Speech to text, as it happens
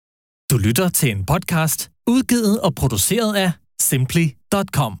Du lytter til en podcast, udgivet og produceret af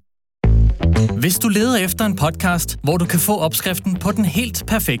simply.com. Hvis du leder efter en podcast, hvor du kan få opskriften på den helt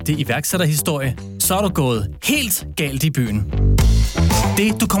perfekte iværksætterhistorie, så er du gået helt galt i byen.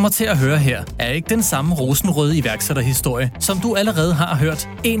 Det, du kommer til at høre her, er ikke den samme rosenrøde iværksætterhistorie, som du allerede har hørt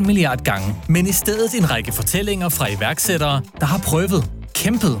 1 milliard gange, men i stedet en række fortællinger fra iværksættere, der har prøvet,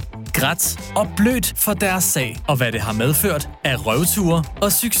 kæmpet, grædt og blødt for deres sag, og hvad det har medført af røvture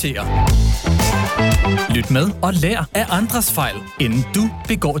og succeser. Lyt med og lær af andres fejl, inden du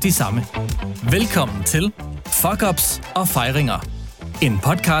begår de samme. Velkommen til Fuckups og Fejringer. En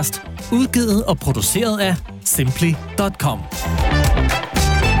podcast udgivet og produceret af simply.com.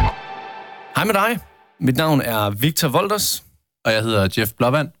 Hej med dig. Mit navn er Victor Wolthers. Og jeg hedder Jeff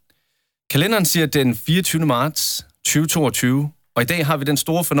Blaavand. Kalenderen siger den 24. marts 2022, og i dag har vi den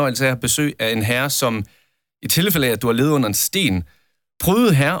store fornøjelse af at besøg af en herre, som i tilfælde af, at du har levet under en sten,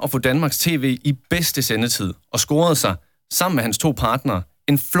 prøvede her at få Danmarks TV i bedste sendetid og scorede sig sammen med hans 2 partnere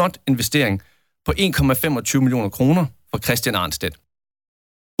en flot investering på 1,25 millioner kroner fra Christian Arenstedt.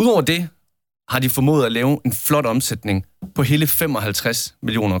 Udover det har de formået at lave en flot omsætning på hele 55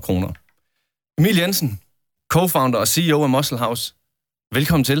 millioner kroner. Emil Jensen, co-founder og CEO af Muscle House.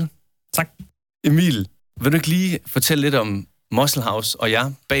 Velkommen til. Tak. Emil, vil du ikke lige fortælle lidt om Muscle House og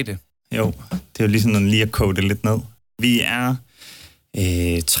jer bag det? Jo, det er jo ligesom lige at kode det lidt ned. Vi er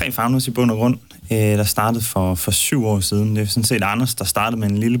 3 founders i bund og grund, der startede for 7 år siden. Det er sådan set Anders, der startede med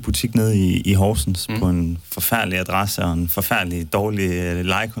en lille butik nede i Horsens på en forfærdelig adresse og en forfærdelig dårlig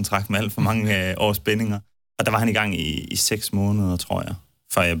lejekontrakt med alt for mange års bindinger. Og der var han i gang i 6 måneder, tror jeg,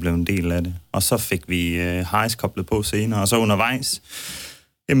 før jeg blev en del af det. Og så fik vi Highs koblet på senere, og så undervejs,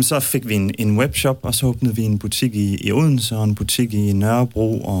 jamen så fik vi en webshop, og så åbnede vi en butik i Odense og en butik i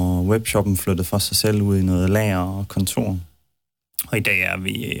Nørrebro, og webshoppen flyttede for sig selv ud i noget lager og kontor. Og i dag er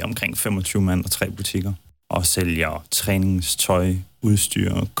vi omkring 25 mand og 3 butikker, og sælger træningstøj,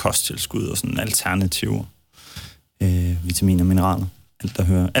 udstyr, kosttilskud og sådan alternativer. Vitaminer og mineraler.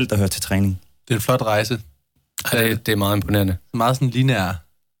 Alt, der hører til træning. Det er en flot rejse. Det er meget imponerende. Meget sådan lineær.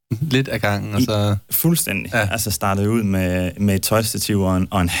 Lidt af gangen, og så... Fuldstændig. Ja. Altså startede ud med et tøjstativ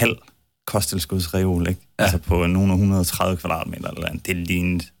og en halv kosttilskudsreol, ikke? Ja. Altså på nogle 130 kvadratmeter eller andet. Det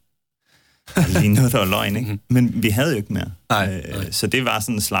lignede noget, der var løgn, ikke? Men vi havde jo ikke mere. Nej. Så det var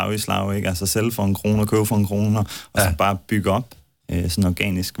sådan slag i slag, ikke? Altså sælge for 1 krone, købe for 1 krone, og så bare bygge op sådan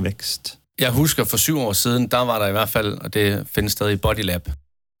organisk vækst. Jeg husker for 7 år siden, der var der i hvert fald, og det findes stadig i Bodylab.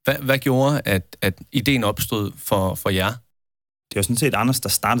 Hvad gjorde, at ideen opstod for jer? Det er jo sådan set Anders, der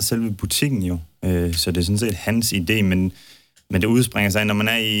startede selve butikken jo. Så det er sådan set hans idé, men det udspringer sig, når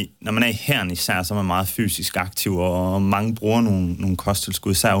man er i herren især, så er man meget fysisk aktiv, og mange bruger nogle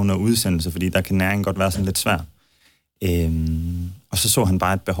kosttilskud, især under udsendelse, fordi der kan næring godt være sådan lidt svært. Og så han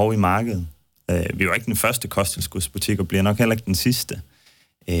bare et behov i markedet. Vi er jo ikke den første kosttilskudsbutik, og bliver nok heller ikke den sidste.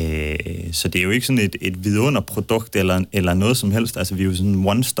 Så det er jo ikke sådan et vidunderprodukt eller noget som helst. Altså vi er jo sådan en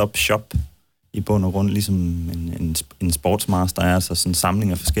one-stop shop i bund og grund, ligesom en sportsmaster er, altså sådan en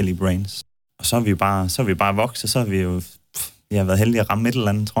samling af forskellige brands. Og så er vi bare vokset, så har vi jo været heldige at ramme et eller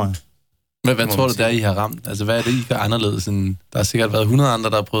andet, tror jeg. Men hvad tror du, der I har ramt? Altså, hvad er det, I gør anderledes end... Der har sikkert været 100 andre,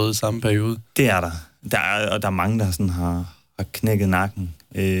 der har prøvet i samme periode. Det er der. Og der er mange, der sådan har knækket nakken.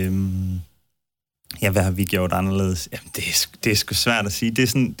 Hvad har vi gjort anderledes? Jamen, det er sgu svært at sige. Det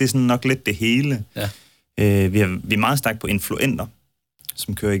er sådan nok lidt det hele. Ja. Vi er meget stærkt på influenter,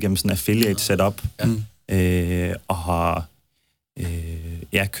 som kører igennem sådan en affiliate setup, og har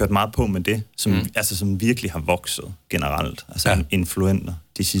kørt meget på med det, som virkelig har vokset generelt, altså influenter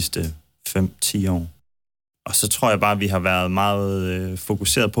de sidste 5-10 år. Og så tror jeg bare, at vi har været meget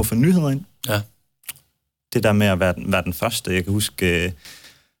fokuseret på at få nyheder ind. Ja. Det der med at være den første. Jeg kan huske,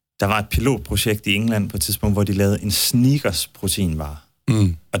 der var et pilotprojekt i England på et tidspunkt, hvor de lavede en sneakers-proteinvare.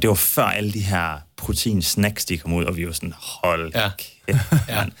 Og det var før alle de her protein-snacks, de kom ud, og vi var sådan, hold kæft.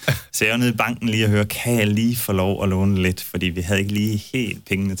 Så jeg var nede i banken lige og høre, kan jeg lige få lov at låne lidt, fordi vi havde ikke lige helt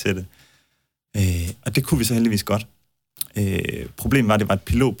pengene til det. Og det kunne vi så heldigvis godt. Problemet var, at det var et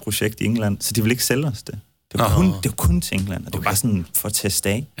pilotprojekt i England, så de ville ikke sælge os det. Det var kun til England, og det var bare sådan for at teste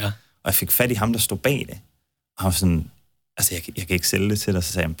af. Ja. Og jeg fik fat i ham, der stod bag det. Og han var sådan, altså jeg kan ikke sælge det til dig.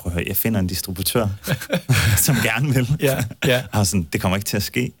 Så sagde jeg, prøv at høre, jeg finder en distributør, som gerne vil. Ja. Og sådan, det kommer ikke til at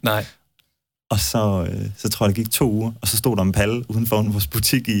ske. Nej. Og så tror jeg, det gik 2 uger, og så stod der en palle uden for vores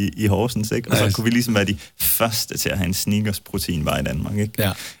butik i Horsens, ikke? Og så kunne vi ligesom være de første til at have en sneakers-proteinbar i Danmark,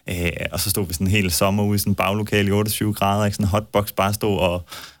 ikke? Ja. Og så stod vi sådan en hel sommer ude i sådan en baglokale i 28 grader, ikke? Sådan en hotbox bare stod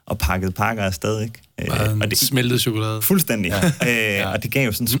og pakkede pakker afsted, ikke? Og det smeltede chokolade. Fuldstændig. Ja. Og det gav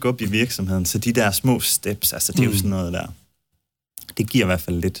jo sådan en skub i virksomheden, så de der små steps, altså det er jo sådan noget der. Det giver i hvert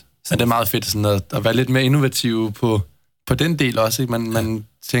fald lidt Så det er meget fedt sådan at være lidt mere innovativ på den del også, ikke? Man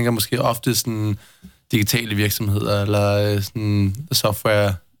tænker måske ofte sådan digitale virksomheder, eller sådan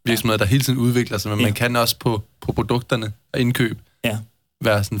softwarevirksomheder, der hele tiden udvikler sig, men man kan også på produkterne og indkøb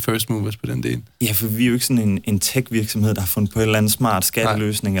være sådan first movers på den del. Ja, for vi er jo ikke sådan en tech-virksomhed, der har fundet på et eller andet smart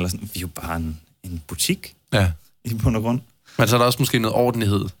skatteløsning, eller sådan. Vi er jo bare en butik i bund og grund. Men så er der også måske noget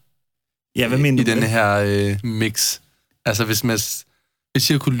ordentlighed hvad mener i denne her mix. Altså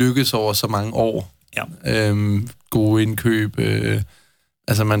hvis jeg kunne lykkes over så mange år, gode indkøb,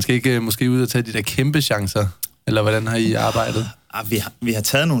 altså man skal ikke måske ud og tage de der kæmpe chancer, eller hvordan har I arbejdet? Vi har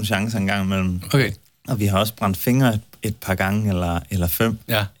taget nogle chancer en gang imellem. Okay. Og vi har også brændt fingre et par gange, eller 5.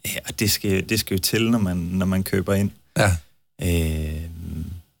 Ja. Og det skal jo til, når man køber ind. Ja.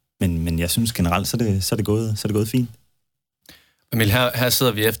 Men jeg synes generelt, så er det gået fint. Emil, her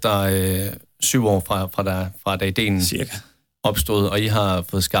sidder vi efter 7 år fra da ideen opstod, og I har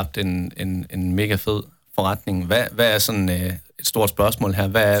fået skabt en mega fed forretning. Hvad er sådan et stort spørgsmål her?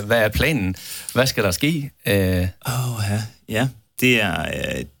 Hvad er planen? Hvad skal der ske? Det er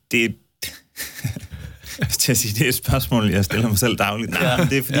til at sige, det er et spørgsmål, jeg stiller mig selv dagligt. Nej,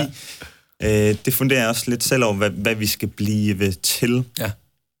 det er fordi, det funderer jeg også lidt selv over, hvad vi skal blive til. Ja.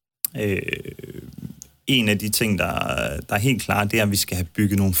 En af de ting, der er helt klart, det er, at vi skal have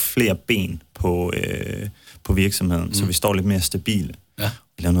bygget nogle flere ben på virksomheden, så vi står lidt mere stabile. Ja.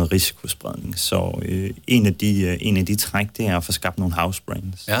 Vi laver noget risikospredning. Så en af de træk, det er at få skabt nogle house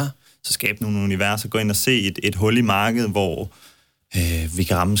brands. Ja. Så skabe nogle universer, gå ind og se et hul i markedet, hvor vi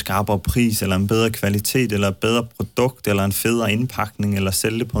kan ramme skarpere pris, eller en bedre kvalitet, eller et bedre produkt, eller en federe indpakning, eller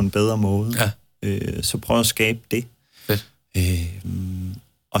sælge det på en bedre måde. Ja. Så prøv at skabe det. Fedt.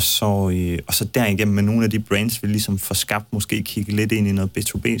 Og så derigennem med nogle af de brands, vi ligesom får skabt, måske kigge lidt ind i noget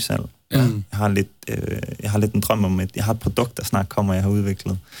B2B-salg. Ja. Jeg har lidt en drøm om, at jeg har et produkt, der snart kommer, jeg har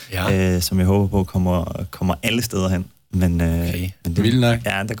udviklet, som jeg håber på kommer alle steder hen. Men det vildt nok.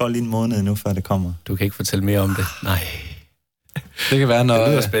 Ja, der går lige en måned nu, før det kommer. Du kan ikke fortælle mere om det. Nej. Det kan være,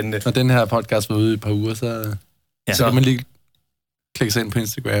 når den her podcast var ude i et par uger, så kan man lige klikke sig ind på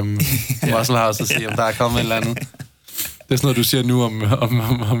Instagram, Russell House, og se, om der er kommet et eller andet. Det er sådan noget, du siger nu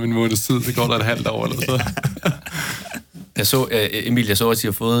om en måneds tid. Det går der et halvt år eller så. Emil, jeg så, at I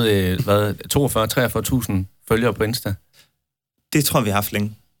har fået 42-43.000 følgere på Insta. Det tror vi har haft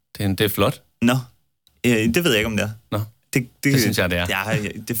længe. Det er flot. Nå, det ved jeg ikke, om det er. Nå. Det synes jeg, det er. Ja,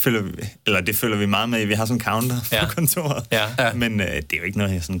 det følger vi meget med. Vi har sådan en counter på kontoret. Ja. Men det er jo ikke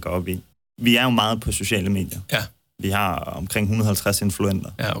noget, jeg sådan går op i. Vi er jo meget på sociale medier. Ja. Vi har omkring 150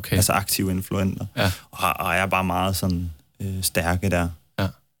 influenter. Ja, okay. Altså aktive influenter. Ja. Og er bare meget sådan stærke der. Ja.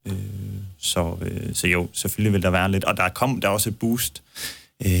 Så jo, selvfølgelig vil der være lidt. Og der er også et boost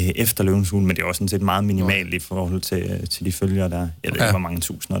efter Løvens Hule, men det er også sådan set meget minimalt i forhold til de følgere der. Jeg ved ikke, hvor mange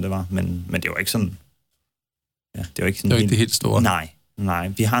tusinder det var, men det var ikke sådan... Ja, det er jo ikke sådan det er ikke det helt store. Nej.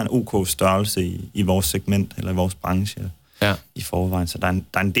 Vi har en OK størrelse i vores segment, eller i vores branche i forvejen, så der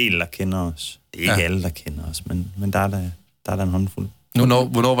er en del, der kender os. Det er ikke alle, der kender os, men der er der en håndfuld.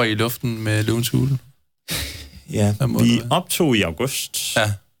 Hvornår var I i luften med Løvens Hule? Ja, vi optog i august,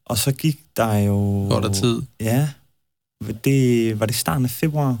 og så gik der jo... Går der tid? Ja, var det starten af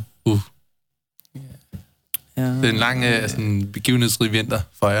februar? Ja. Det er en lang begivenhedsrig vinter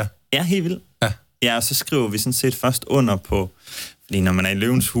for jer. Ja, helt vildt. Ja, og så skriver vi sådan set først under på, fordi når man er i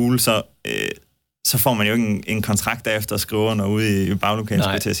Løvens Hule, så får man jo ikke en kontrakt derefter at skrive under ude i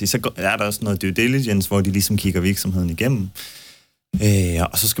baglokalet, til at sige. Så er der også noget due diligence, hvor de ligesom kigger virksomheden igennem.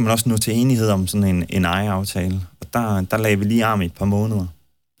 Og så skal man også nå til enighed om sådan en ejeaftale. Og der lagde vi lige arm i et par måneder.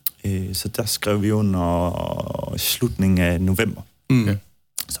 Så der skrev vi under slutningen af november. Okay.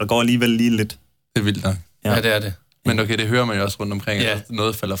 Så der går alligevel lige lidt. Det er vildt nok. Ja, det er det. Men okay, det hører man jo også rundt omkring, at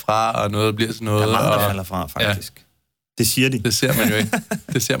noget falder fra, og noget bliver sådan noget. Der er meget, der falder fra, faktisk. Ja. Det siger de. Det ser man jo ikke.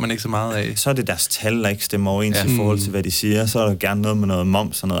 Det ser man ikke så meget af. Så er det deres tal, der ikke stemmer overens i forhold til, hvad de siger. Så er der gerne noget med noget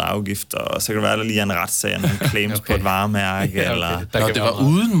moms og noget afgift, og så kan det være, der lige er en retssag, og nogle claims på et varemærke. Eller... det var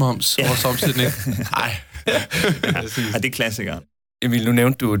uden moms vores omsætning. Nej. Det er klassikeren. Emil, nu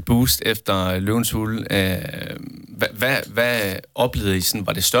nævnte du et boost efter Løvens Hule. Hvad oplevede I sådan,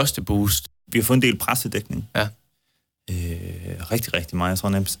 var det største boost? Vi har fået en del pressedækning. Ja. Rigtig, rigtig meget. Jeg tror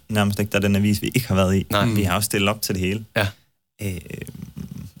nærmest ikke, der er den avis, vi ikke har været i. Nej. Vi har også stillet op til det hele. Ja.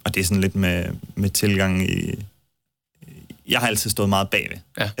 Og det er sådan lidt med tilgang i... Jeg har altid stået meget bagved.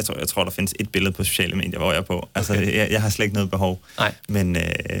 Ja. Jeg tror, der findes et billede på sociale medier, hvor jeg er på. Altså, jeg har slet ikke noget behov. Nej. Men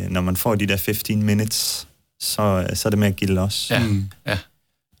når man får de der 15 minutes, så er det med at gilde os. Ja. Ja.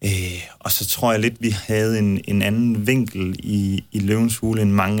 Og så tror jeg lidt, vi havde en anden vinkel i Løvens Hule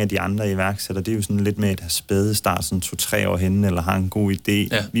end mange af de andre iværksætter. Det er jo sådan lidt mere et spæde start, sådan 2-3 år henne, eller har en god idé.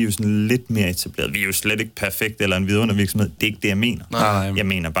 Ja. Vi er jo sådan lidt mere etableret. Vi er jo slet ikke perfekt eller en vidunderlig virksomhed. Det er ikke det, jeg mener. Nej. Jeg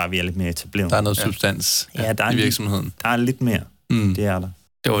mener bare, at vi er lidt mere etableret. Der er noget substans i virksomheden. Der er lidt mere. Det er der.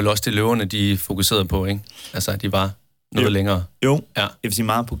 Det var vel også det løverne, de fokuserede på, ikke? Altså, de var noget længere. Jo, ja. Jeg vil sige,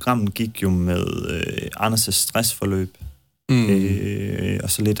 meget af programmet gik jo med Anders' stressforløb.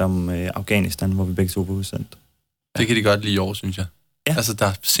 Og så lidt om Afghanistan, hvor vi begge to var udsendt. Det kan de godt lide i år, synes jeg. Ja. Altså, der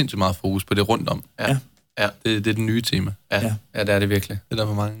er sindssygt meget fokus på det rundt om. Ja. Det er det nye tema. Ja, det er det virkelig. Det er der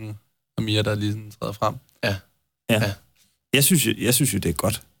for mange amirer, der lige sådan træder frem. Ja. Jeg synes jo, det er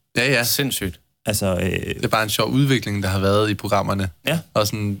godt. Ja. Sindssygt. Altså, det er bare en sjov udvikling, der har været i programmerne. Ja. Og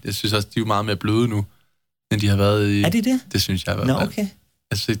sådan, jeg synes også, de er jo meget mere bløde nu, end de har været i... Er de det? Det synes jeg i hvert fald. Okay.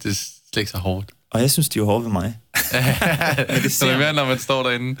 Jeg synes ikke, det er slet ikke så hårdt. Og jeg synes, de er hårde ved mig. Men det ser man, når man står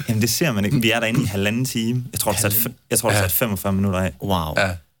derinde. Jamen, det ser man ikke. Vi er derinde i 1,5 time. Jeg tror, det sat 45 minutter af. Wow.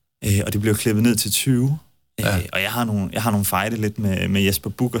 Ja. Og det blev klippet ned til 20. Og jeg har nogle fejde lidt med Jesper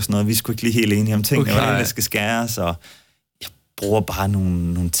Buch og sådan noget. Vi skulle ikke lige helt enige om tingene, hvordan det skal skæres, og jeg bruger bare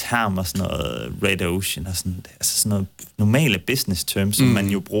nogle termer, sådan noget red ocean, og sådan, altså sådan noget normale business terms, som man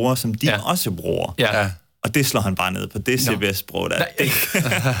jo bruger, som de også bruger. Ja. Og det slår han bare ned på. Det er CBS-sprog, der.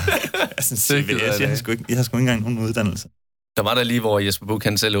 Jeg har sgu ikke engang nogen uddannelse. Der var der lige, hvor Jesper Buch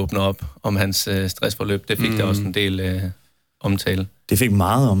kan selv åbne op om hans stressforløb. Det fik der også en del omtale. Det fik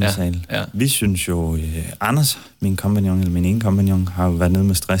meget omtale. Ja. Vi synes jo, Anders, min ene kompagnon, har jo været nede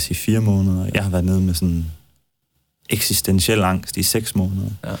med stress i 4 måneder. Jeg har været nede med sådan eksistentiel angst i 6 måneder.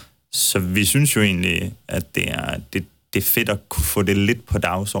 Ja. Så vi synes jo egentlig, at det er fedt at kunne få det lidt på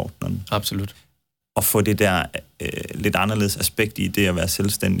dagsordenen. Absolut. Og få det der lidt anderledes aspekt i det at være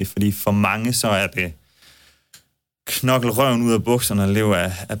selvstændig. Fordi for mange, så er det knokle røven ud af bukserne og leve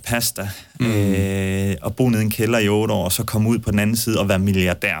af pasta. Og bo nede i en kælder i 8 år, og så komme ud på den anden side og være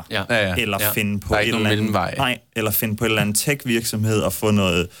milliardær. Ja. Eller finde på et eller finde på et eller andet tech-virksomhed og få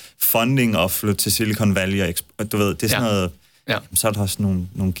noget funding og flytte til Silicon Valley. Og du ved, det er sådan noget... Ja. Så er der også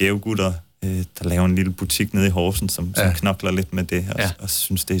nogle gave gutter, der laver en lille butik nede i Horsens, som knokler lidt med det, og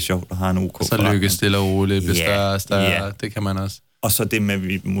synes, det er sjovt at have en OK. Så lykkes stille og roligt, bliver større. Det kan man også. Og så det med, at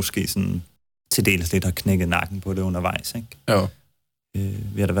vi måske sådan til dels lidt har knækket nakken på det undervejs, ikke? Jo.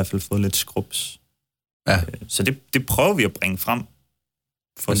 Vi har da i hvert fald fået lidt skrubs. Ja. Så det prøver vi at bringe frem.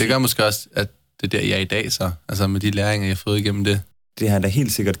 Men det gør måske også, at det der, jeg er i dag så, altså med de læringer, jeg har fået igennem det. Det har da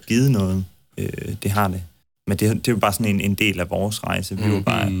helt sikkert givet noget. Det har det. Men det er jo bare sådan en del af vores rejse. Vi var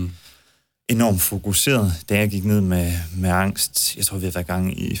bare enormt fokuseret, da jeg gik ned med angst. Jeg tror, vi har været i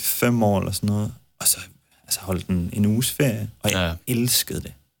gang i 5 år eller sådan noget. Og så holdt en uges ferie, og jeg elskede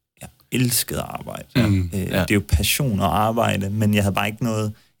det. Jeg elskede at arbejde. Det er jo passion at arbejde, men jeg havde bare ikke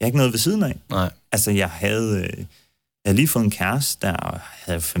noget, ved siden af. Nej. Altså, jeg havde lige fået en kæreste, der og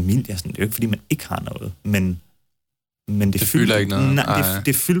havde familie. Sådan, det er jo ikke, fordi man ikke har noget, men det fylder ikke noget. Nej,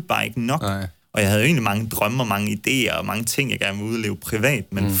 det fyldte bare ikke nok. Nej. Og jeg havde jo egentlig mange drømme og mange idéer og mange ting, jeg gerne ville udleve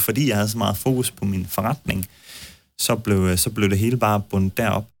privat, men fordi jeg havde så meget fokus på min forretning, så blev det hele bare bundet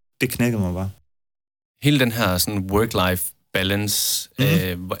derop. Det knækkede mig bare. Hele den her sådan work-life balance,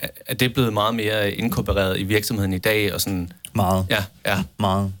 er det blevet meget mere inkorporeret i virksomheden i dag? Og sådan... Meget. Ja.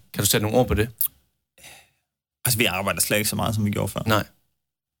 Meget. Kan du sætte nogle ord på det? Altså, vi arbejder slet ikke så meget, som vi gjorde før. Nej.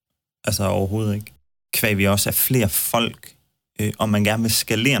 Altså, overhovedet ikke. Kvæg vi også er flere folk, og man gerne vil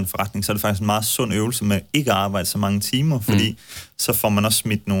skalere en forretning, så er det faktisk en meget sund øvelse med ikke at arbejde så mange timer, fordi så får man også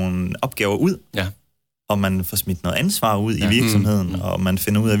smidt nogle opgaver ud, og man får smidt noget ansvar ud i virksomheden, og man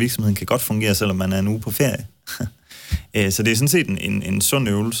finder ud af, at virksomheden kan godt fungere, selvom man er en uge på ferie. Så det er sådan set en sund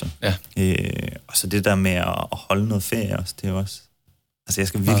øvelse. Ja. Og så det der med at holde noget ferie også, det er også... Altså, jeg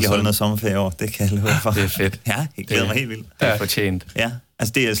skal virkelig holde noget sommerferie over, det kan jeg love for. Det er fedt. Ja, jeg glæder mig helt vildt. Det er fortjent. Ja,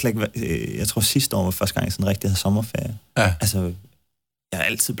 altså det er slet ikke... Jeg tror sidste år var første gang, jeg sådan rigtig havde sommerferie. Ja. Altså, jeg er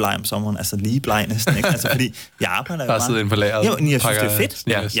altid bleg om sommeren, altså lige bleg næsten, ikke? Altså, fordi jeg arbejder jo bare... sidde inde på lageret. Ja, jeg synes, det er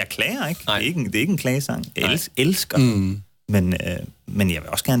fedt. Jeg klager ikke. Det er ikke en klagesang. Jeg elsker det. Men jeg vil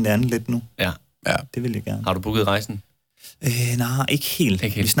også gerne det andet lidt nu. Ja. Det vil jeg gerne. Har du booket rejsen? Nej, ikke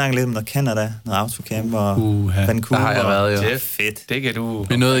helt. Vi snakker lidt om noget Canada, noget autocamp og Vancouver. Der har jeg været, jo. Det er fedt. Det kan du...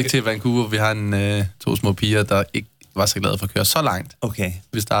 Vi nåede ikke til Vancouver. Vi har 2 små piger, der ikke var så glade for at køre så langt. Okay.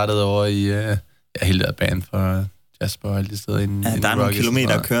 Vi startede over i hele der bane for Jasper og alle de steder. Der er nogle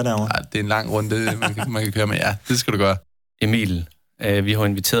kilometer at køre derovre. Ja, det er en lang runde, man kan køre med. Ja, det skal du gøre. Emil, vi har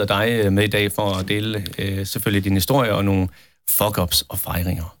inviteret dig med i dag for at dele selvfølgelig din historie og nogle fuckups og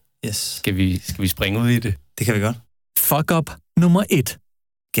fejringer. Yes. Skal vi springe ud i det? Det kan vi godt. Fuck-up nummer 1.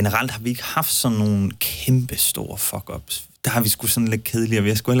 Generelt har vi ikke haft sådan nogle kæmpe store fuck-ups. der har vi sgu sådan lidt kedeligere. Vi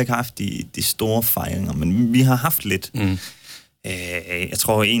har sgu heller ikke haft de store fejringer, men vi har haft lidt. Jeg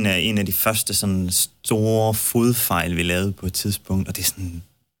tror, en af de første sådan store fodfejl, vi lavede på et tidspunkt, og det er sådan...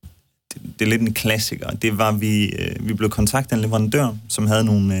 Det er lidt en klassiker. Det var, vi blev kontaktet af en leverandør, som havde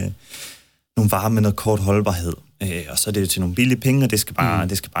nogle varer med noget kort holdbarhed. Og så er det jo til nogle billige penge, og det skal bare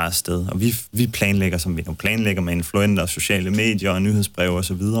afsted. Og vi planlægger, som vi nu planlægger med influenter, sociale medier og nyhedsbreve og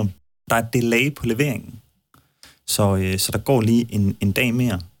så videre. Der er et delay på leveringen. Så der går lige en dag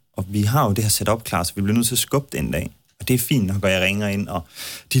mere. Og vi har jo det her setup klar, så vi bliver nødt til at skubbe det en dag. Og det er fint, når jeg ringer ind, og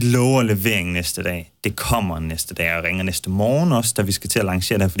de lover levering næste dag. Det kommer næste dag, og ringer næste morgen også, da vi skal til at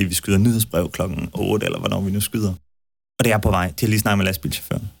lancere det her, fordi vi skyder nyhedsbrev klokken 8, eller hvornår vi nu skyder. Og det er på vej. De har lige snakket med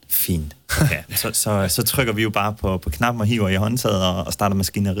lastbilchaufføren. Fint. Okay. Så trykker vi jo bare på knappen og hiver i håndtaget og starter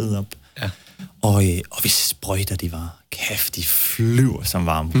maskineriet op. Ja. Og vi sprøjter de var. Kæft, de flyver som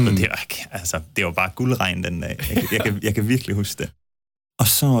varme. Det var bare guldregn den dag. Jeg kan virkelig huske det. Og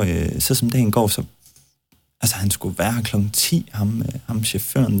så som dagen går, så... Altså, han skulle være her klokken 10, ham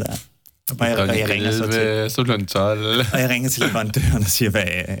chaufføren der. Og jeg ringer så til... 12. Og jeg ringer til leverandøren og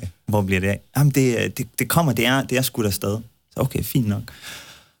siger, hvor bliver det af? Jamen, det kommer, det er skudt afsted. Så okay, fint nok.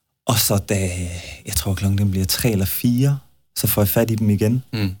 Og så da, jeg tror klokken den bliver 3 eller 4, så får jeg fat i dem igen.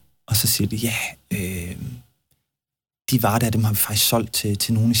 Og så siger de, de var der, dem har vi faktisk solgt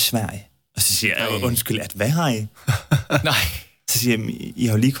til nogen i Sverige. Og så siger jeg, undskyld, hvad har I? Nej. Så siger jeg, I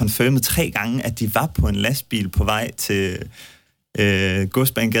har jo lige confirmet 3 gange, at de var på en lastbil på vej til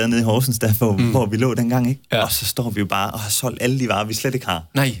Godsbanegade nede i Horsens, hvor vi lå dengang, ikke? Ja. Og så står vi jo bare og har solgt alle de varer, vi slet ikke har.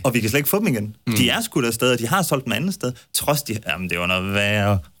 Nej. Og vi kan slet ikke få dem igen. De er skudt afsted, og de har solgt dem andet sted. Trods jamen det var noget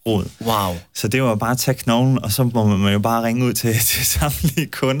værre råd. Wow. Så det var bare at tage knoglen, og så må man jo bare ringe ud til samtlige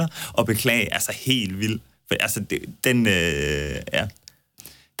kunder og beklage, altså helt vildt. For altså,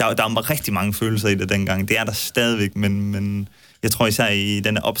 der var rigtig mange følelser i det dengang. Det er der stadigvæk, men jeg tror især i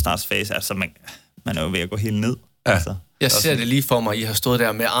denne opstartsfase, altså man er jo ved at gå helt ned. Ja. Altså. Jeg ser det lige for mig, I har stået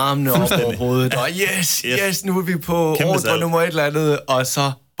der med armene op over hovedet, og yes, nu er vi på ordre nummer 1 eller andet, og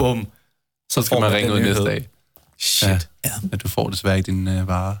så bum. Så skal man ringe ud næste dag. Shit. Ja. At du får desværre ikke dine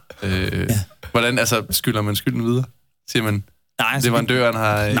varer. Hvordan, altså, skylder man skylden videre? Siger man, leverandøren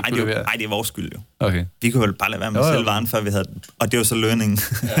har ikke kunne levere? Nej, det er vores skyld jo. Okay. Vi kunne jo bare lade være med at sælge varen, før vi havde... Og det er jo så lønningen.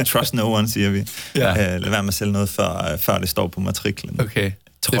 Trust no one, siger vi. Lad være med at sælge noget, før det står på matriklen. Okay.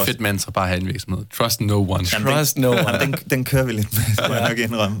 Det er fedt mantra bare at have en virksomhed. Trust no one. Trust no one. Den kører vi lidt med, skal jeg nok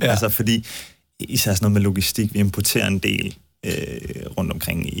indrømme. Ja. Altså, fordi især sådan noget med logistik, vi importerer en del rundt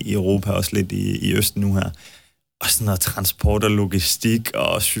omkring i Europa, også lidt i Østen nu her. Og sådan noget transport og logistik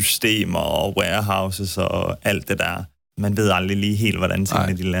og systemer og warehouses og alt det der. Man ved aldrig lige helt, hvordan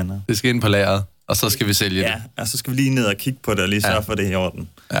tingene de lander. Det skal ind på lageret, og så skal vi sælge det. Ja, og så skal vi lige ned og kigge på det og lige sørge for det i orden.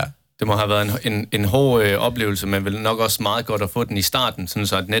 Ja. Det må have været en hård oplevelse, men vel nok også meget godt at få den i starten, sådan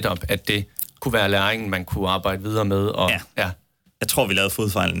så at netop, at det kunne være læringen, man kunne arbejde videre med. Og, ja. Jeg tror, vi lavede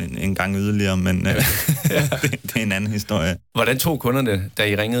fodfejlen en gang yderligere, men det er en anden historie. Hvordan tog kunderne, da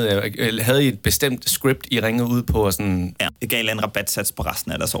I ringede? Havde I et bestemt script, I ringede ud på? Og sådan... Ja, jeg gav en rabatsats på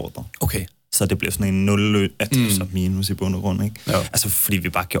resten af deres ordre. Okay. Så det blev sådan en nulløn, at det så minus i bund og grund, ikke? Jo. Altså, fordi vi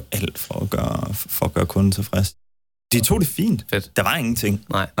bare gjorde alt for at gøre kunden tilfreds. De tog det fint. Fedt. Der var ingenting.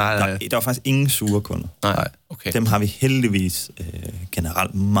 Nej. Der var faktisk ingen sure kunder. Nej. Okay. Dem har vi heldigvis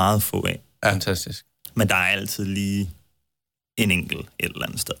generelt meget få af. Ja. Fantastisk. Men der er altid lige en enkelt et eller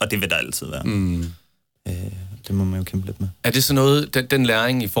andet sted, og det vil der altid være. Det må man jo kæmpe lidt med. Er det så noget, den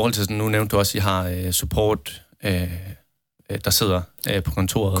læring i forhold til, sådan, nu nævnte du også, at I har support, der sidder på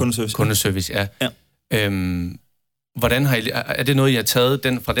kontoret? Kundeservice, ja. Hvordan har I, er det noget, I har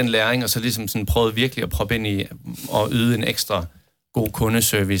taget fra den læring, og så ligesom sådan prøvet virkelig at proppe ind i og yde en ekstra god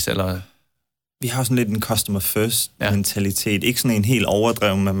kundeservice, eller? Vi har sådan lidt en customer first mentalitet. Ikke sådan en helt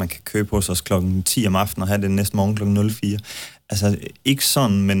overdreven, at man kan købe hos os klokken 10 om aftenen og have det næste morgen klokken 04. Altså ikke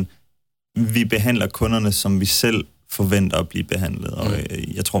sådan, men vi behandler kunderne, som vi selv forventer at blive behandlet. Og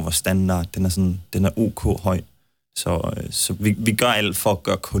jeg tror, vores standard, den er ok høj. Så vi gør alt for at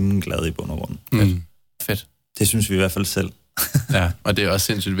gøre kunden glad i bund og grund. Fedt. Det synes vi i hvert fald selv. Ja, og det er også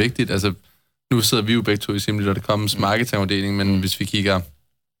sindssygt vigtigt. Altså, nu sidder vi jo begge to i Simply.com's marketingafdeling, men hvis vi kigger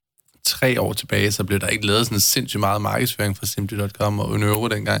 3 år tilbage, så blev der ikke lavet sådan sindssygt meget markedsføring fra Simply.com og Euro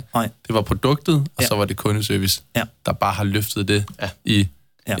dengang. Nej. Det var produktet, og så var det kundeservice, der bare har løftet det i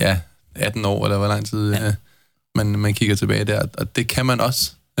 18 år, eller hvor lang tid man kigger tilbage der. Og det kan man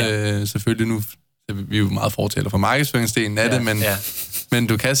også. Selvfølgelig nu, vi er jo meget fortaler for markedsføringsdelen af det, men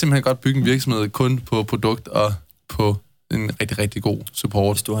du kan simpelthen godt bygge en virksomhed kun på produkt og på en rigtig, rigtig god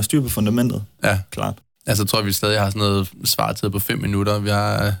support. Hvis du har styr på fundamentet. Ja. Klart. Altså, jeg tror, vi stadig har sådan noget svartid på 5 minutter. Vi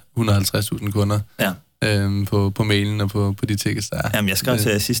har 150.000 kunder. Ja. på mailen og på de tickets, der er. Jamen, jeg skrev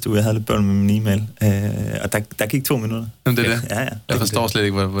til jer sidste uge, jeg havde lidt bøvl med min e-mail, og der gik 2 minutter. Jamen, det er det. Ja. Jeg forstår slet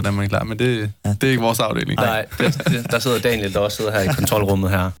ikke, hvordan man er klar, men det er ikke vores afdeling. Nej, der sidder Daniel, der også sidder her i kontrolrummet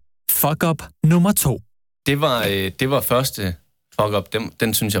her. Fuck-up nummer 2. Det var første fuck-up.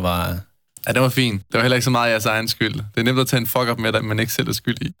 Den synes jeg var... Ja, det var fint. Det var heller ikke så meget jeres egen skyld. Det er nemt at tage en fuck-up med dig, men ikke selv er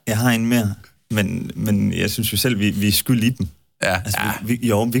skyld i. Jeg har en mere, men jeg synes jo selv, vi er skyld i den. Ja. Altså,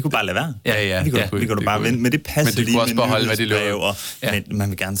 vi kunne bare lade være. Ja. Vi kunne bare vente, men det passer lige med beholde, hvad de løber. Men man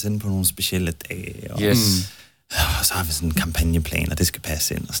vil gerne sende på nogle specielle dage. Og, Yes. og så har vi sådan en kampagneplan, og det skal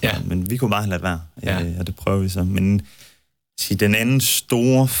passe ind og sådan noget. Men vi kunne bare lade være, og det prøver vi så. Men den anden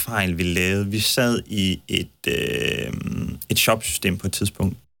store fejl, vi lavede, vi sad i et shopsystem på et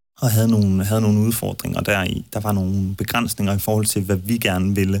tidspunkt, og havde nogle udfordringer deri. Der var nogle begrænsninger i forhold til, hvad vi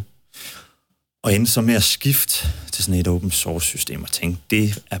gerne ville. Og endte så med at skifte til sådan et open source system og tænke,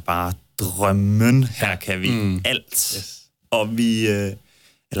 det er bare drømmen. Her kan vi alt. Yes. Og vi,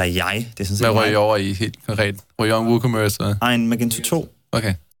 eller jeg, det er sådan set... Hvad røg I over i helt konkret? Røg I over en WooCommerce? En Magento 2.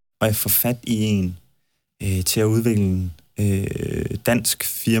 Okay. Og jeg får fat i en til at udvikle en dansk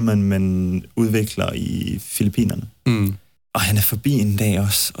firma, men udvikler i Filippinerne. Og han er forbi en dag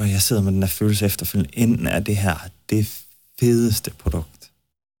også, og jeg sidder med den der følelse efterfølgende. Enten er det her det fedeste produkt,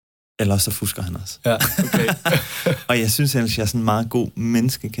 eller så fusker han også. Ja, okay. Og jeg synes ellers, jeg er sådan en meget god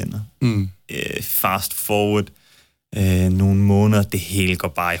menneskekender. Fast forward nogle måneder, det hele går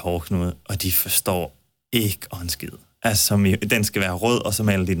bare i hårdknude, og de forstår ikke en skid. Altså, den skal være rød, og så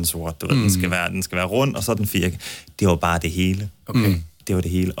maler de den sort. Den skal være rund, og så den firk. Det var bare det hele. Okay. Det var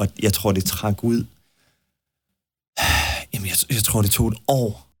det hele. Og jeg tror, det trak ud. Jamen, jeg tror, det tog et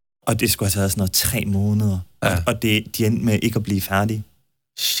år. Og det skulle have taget sådan noget 3 måneder. Ja. Og de endte med ikke at blive færdige.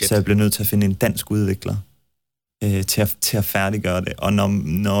 Shit. Så jeg blev nødt til at finde en dansk udvikler til at færdiggøre det. Og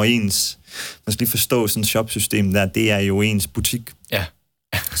når ens... Man skal lige forstå sådan et shopsystem der, det er jo ens butik. Ja.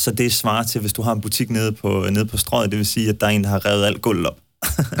 Så det svarer til, hvis du har en butik nede på strøget, det vil sige, at der er en, der har revet alt gulv op.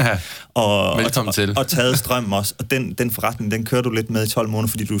 Ja. Velkommen til. Og taget strøm også. Og den forretning, den kører du lidt med i 12 måneder,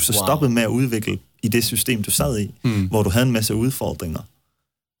 fordi du så stoppede med at udvikle i det system, du sad i, hvor du havde en masse udfordringer.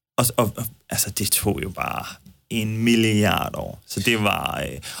 Og altså, det tog jo bare 1 milliard år. Så det var,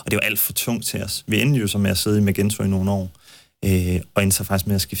 og det var alt for tungt til os. Vi endte jo så med at sidde i Magento i nogle år, og endte så faktisk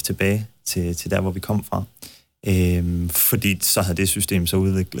med at skifte tilbage til der, hvor vi kom fra. Fordi så havde det system så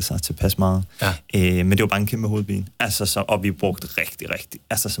udviklet sig tilpas meget. Ja. Men det var bare en kæmpe hovedpine. Altså, og vi brugte rigtig,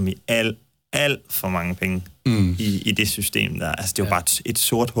 altså som i alt for mange penge i det system der. Altså, det var bare et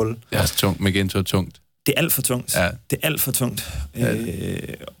sort hul. Det er også tungt. Magento er tungt. Det er alt for tungt. Ja. Det er alt for tungt. Ja.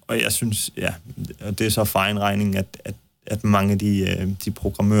 Og jeg synes, og det er så for egen regning, at mange af de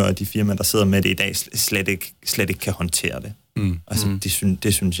programmører og de firmaer, der sidder med det i dag, slet ikke kan håndtere det. Altså,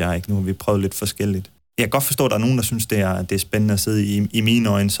 det synes jeg ikke. Nu har vi prøvet lidt forskelligt. Jeg kan godt forstå, at der er nogen, der synes, det er spændende at sidde i mine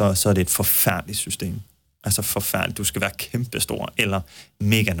øjne, så er det et forfærdeligt system. Altså forfærdeligt. Du skal være kæmpestor eller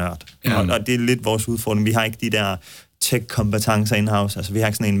mega nørd. Og det er lidt vores udfordring. Vi har ikke de der tech-kompetencer in-house. Altså vi har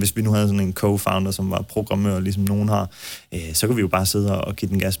ikke sådan en, hvis vi nu havde sådan en co-founder, som var programmør, ligesom nogen har, så kan vi jo bare sidde og give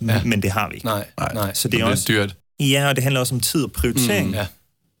den gas. Men det har vi ikke. Nej. Så det er også dyrt. Ja, og det handler også om tid og prioritering.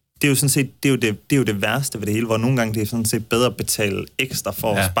 Det er jo sådan set, det er jo det værste ved det hele, hvor nogle gange det er sådan set bedre at betale ekstra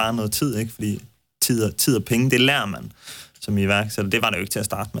for at spare noget tid, ikke? Fordi tid og penge, det lærer man som iværksætter. Det var det jo ikke til at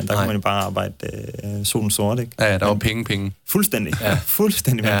starte med. Der kan man jo bare arbejde solen sort, ikke? Ja, der var penge. Fuldstændig. Ja.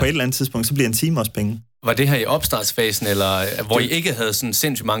 Fuldstændig. Men på et eller andet tidspunkt, så bliver en time også penge. Var det her i opstartsfasen, eller hvor I ikke havde sådan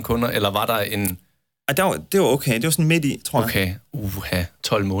sindssygt mange kunder, eller var der en... Det var okay. Det var sådan midt i, tror jeg. Okay.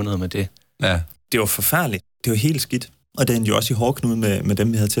 12 måneder med det. Ja. Det var forfærdeligt. Det var helt skidt. Og det endte jo også i hårdknude med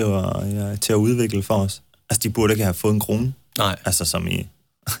dem, vi havde til at udvikle for os. Altså, de burde ikke have fået en krone. Nej. Altså, som i...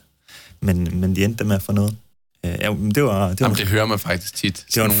 men de endte med at få noget. Det hører man faktisk tit,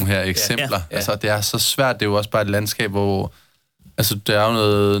 sådan nogle her eksempler. Ja. Altså, det er så svært. Det er jo også bare et landskab, hvor... Altså, der er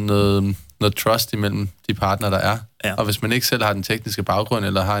jo noget trust imellem de partnere, der er. Ja. Og hvis man ikke selv har den tekniske baggrund,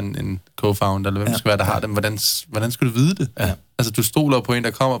 eller har en co-founder, eller hvem skal være, der har dem, hvordan skal du vide det? Ja. Altså, du stoler på en,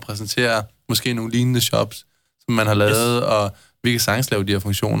 der kommer og præsenterer måske nogle lignende shops, som man har lavet, og vi kan sagtens lave de her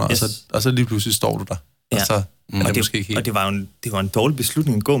funktioner, og så lige pludselig står du der. Ja. Og så og det var en dårlig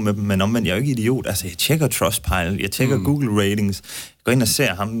beslutning at gå med dem, men omvendt, jeg er jo ikke idiot. Altså, jeg tjekker Trustpilot, jeg tjekker Google Ratings, jeg går ind og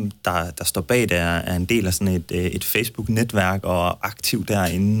ser ham, der står bag, der er en del af sådan et Facebook-netværk, og aktiv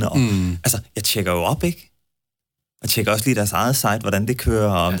derinde. Og, altså, jeg tjekker jo op, ikke? Jeg tjekker også lige deres eget site, hvordan det kører,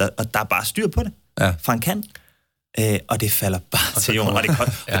 og der er bare styr på det, fra en kant. Og det falder bare til jorden, og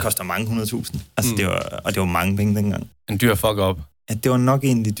det koster mange 100.000. Altså, det var mange penge dengang. En dyr fuck-up. Ja, det var nok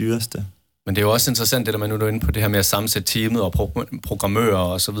en af de dyreste. Men det er jo også interessant, det der man nu er inde på det her med at sammensætte teamet og programmører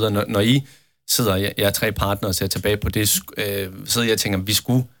og så videre. Når I sidder jeg er 3 partnere og ser tilbage på det, sidder jeg og tænker, vi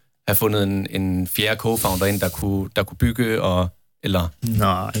skulle have fundet en fjerde co-founder ind, der kunne bygge, eller...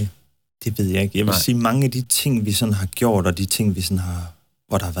 Nej, det ved jeg ikke. Jeg vil sige, mange af de ting, vi sådan har gjort, og de ting, vi sådan har,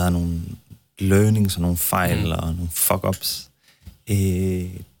 hvor der har været nogle learnings og nogle fejl og nogle fuckups,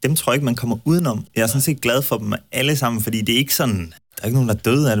 dem tror jeg ikke, man kommer udenom. Jeg er sådan set glad for dem alle sammen, fordi det er ikke sådan... Der er ikke nogen, der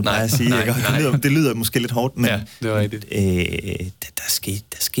døde af det, bare at sige. Det lyder måske lidt hårdt, men det er rigtigt.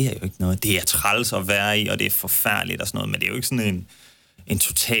 Der sker jo ikke noget. Det er træls at være i, og det er forfærdeligt og sådan noget, men det er jo ikke sådan en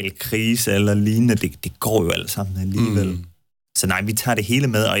total krise eller lignende. Det går jo alt sammen alligevel. Så nej, vi tager det hele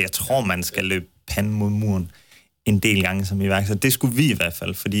med, og jeg tror, man skal løbe panden mod muren en del gange som iværksætter. Det skulle vi i hvert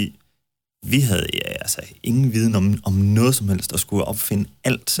fald, fordi vi havde ingen viden om noget som helst, og skulle opfinde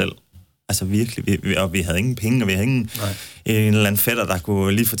alt selv. Altså virkelig, og vi havde ingen penge, og vi havde ingen en eller anden fætter, der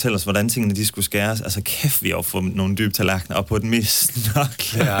kunne lige fortælle os, hvordan tingene de skulle skæres. Altså kæft, vi har fået nogle dybe tallerkener, og på den mest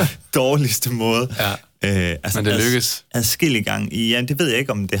dårligste måde. Ja. Men det lykkes. Adskillige gang. Ja, det ved jeg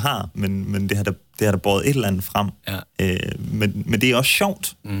ikke, om det har, men det har da båret et eller andet frem. Ja. Men det er også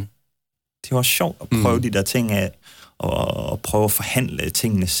sjovt. Det er også sjovt at prøve de der ting af, og prøve at forhandle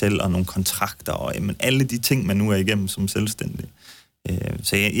tingene selv, og nogle kontrakter, og alle de ting, man nu er igennem som selvstændig.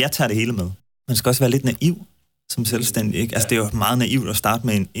 Så jeg tager det hele med. Man skal også være lidt naiv som selvstændig, ikke? Altså, det er jo meget naivt at starte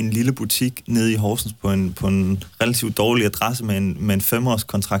med en lille butik nede i Horsens på en relativt dårlig adresse med en 5-års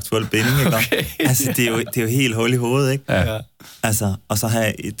kontraktuel binding, ikke? Okay. Altså, det er jo helt hul i hovedet, ikke? Ja. Altså, og så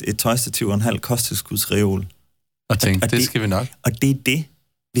have et tøjstativ og en halv kosttilskudsreol. Og tænk, det skal vi nok. Og det er det.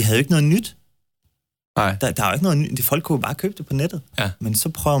 Vi havde jo ikke noget nyt. Nej. Der er jo ikke noget nyt. Folk kunne bare købe det på nettet. Ja. Men så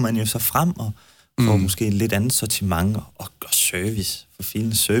prøver man jo så frem og får måske lidt andet sortiment og service. For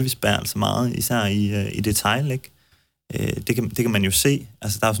filen service bærer altså meget, især i detail, ikke? Det kan man jo se.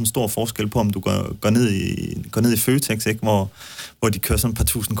 Altså, der er jo sådan en stor forskel på, om du går ned i Føtex, ikke? Hvor de kører sådan et par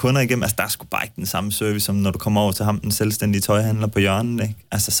tusind kunder igennem. Altså, der er sgu bare ikke den samme service, som når du kommer over til ham, den selvstændige tøjhandler på hjørnet, ikke?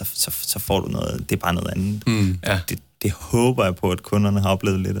 Altså, så får du noget, det er bare noget andet. Ja. Det håber jeg på, at kunderne har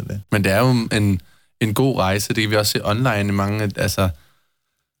oplevet lidt af det. Men det er jo en god rejse. Det kan vi også se online i mange, altså...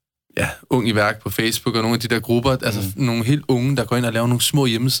 Ja, ung i værk på Facebook og nogle af de der grupper, altså nogle helt unge, der går ind og laver nogle små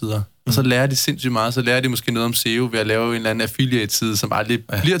hjemmesider. Og så lærer de sindssygt meget, så lærer de måske noget om SEO ved at lave en eller anden affiliate-side, som aldrig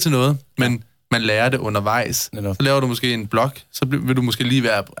bliver til noget, men man lærer det undervejs. Så laver du måske en blog, så vil du måske lige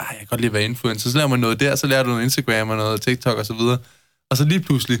være, jeg kan godt lige være influencer, så laver man noget der, så lærer du noget Instagram og noget TikTok og så videre. Og så lige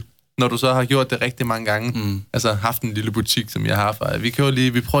pludselig, når du så har gjort det rigtig mange gange, altså haft en lille butik, som jeg har haft, vi prøver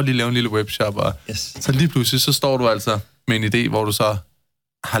lige at lave en lille webshop, og så lige pludselig, så står du altså med en idé, hvor du så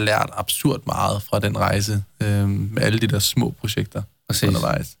har lært absurd meget fra den rejse, med alle de der små projekter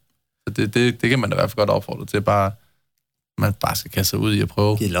undervejs. Så det kan man da i hvert fald godt opfordre til, man bare skal kaste sig ud i at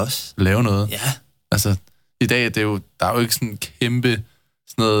prøve at lave noget. Ja. Altså, i dag der er jo ikke sådan en kæmpe sådan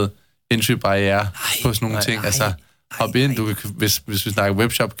noget entry-barriere på sådan nogle ting. Altså, hop ind, du kan, hvis vi snakker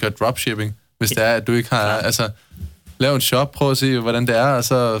webshop, kør dropshipping, hvis det er, at du ikke har, altså, lav en shop, prøv at se, hvordan det er, og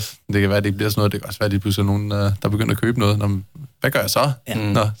så, det kan være, at det ikke bliver sådan noget, det kan også være, at det pludselig nogen, der begynder at købe noget. Hvad gør jeg så?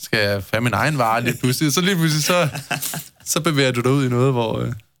 Ja. Skal jeg have min egen vare lige pludselig? Så lige pludselig, så bevæger du dig ud i noget,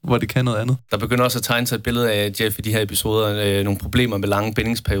 hvor det kan noget andet. Der begynder også at tegne sig et billede af, Jeff, i de her episoder, nogle problemer med lange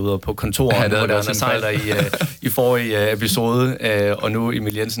bindingsperioder på kontoret, hvor der er sejler i forrige episode, og nu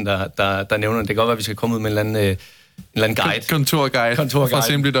Emil Jensen, der nævner, det kan godt være, at vi skal komme ud med en eller anden guide. Kontorguide fra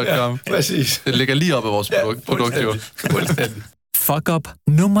simply.com. Ja, præcis. Det ligger lige op af vores produkt, jo. Fuck-up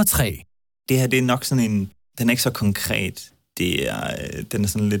nummer 3. Det her, det er nok sådan en... Den er ikke så konkret. Den er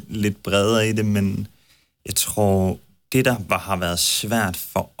sådan lidt bredere i det, men jeg tror, det der har været svært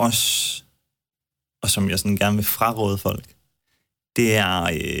for os, og som jeg sådan gerne vil fraråde folk, det er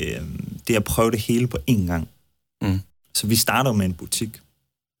at prøve det hele på én gang. Så vi starter med en butik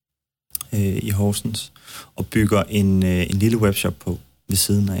i Horsens, og bygger en lille webshop på ved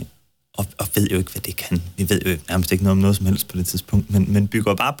siden af. Og ved jo ikke, hvad det kan. Vi ved jo nærmest ikke noget om noget som helst på det tidspunkt, men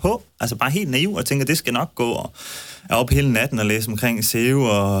bygger bare på. Altså bare helt naiv og tænker, det skal nok gå. Og er oppe hele natten og læser omkring SEO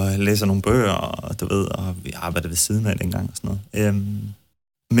og læser nogle bøger, og du ved, og vi arbejder ved siden af dengang og sådan noget.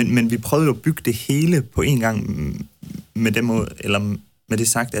 Men vi prøvede jo at bygge det hele på en gang med det måde, eller med det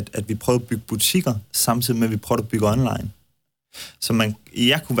sagt, at vi prøvede at bygge butikker, samtidig med, at vi prøvede at bygge online. Så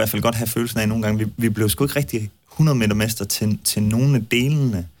jeg kunne i hvert fald godt have følelsen af nogle gange, vi blev sgu ikke rigtig 100 meter mester til nogle af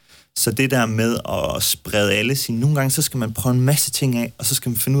delene. Så det der med at sprede alle sine... Nogle gange, så skal man prøve en masse ting af, og så skal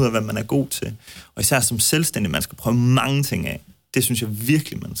man finde ud af, hvad man er god til. Og især som selvstændig, man skal prøve mange ting af. Det synes jeg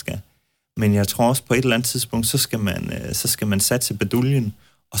virkelig, man skal. Men jeg tror også, på et eller andet tidspunkt, så skal man satse beduljen,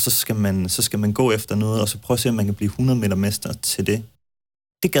 og så skal man gå efter noget, og så prøve at se, om man kan blive 100 meter mester til det.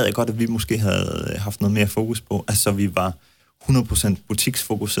 Det gad jeg godt, at vi måske havde haft noget mere fokus på. Altså, vi var 100%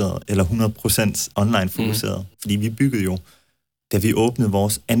 butiksfokuseret, eller 100% online-fokuseret. Fordi vi byggede jo, da vi åbnede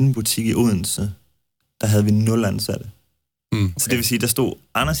vores anden butik i Odense, der havde vi 0 ansatte. Okay. Så det vil sige, der stod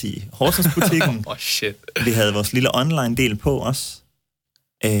Anders i Horsens-butikken. Shit. Vi havde vores lille online-del på os.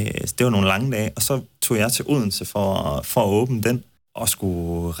 Det var nogle lange dage, og så tog jeg til Odense for at åbne den, og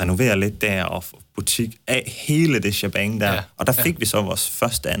skulle renovere lidt der, og butik af hele det shebang der. Ja. Og der fik vi så vores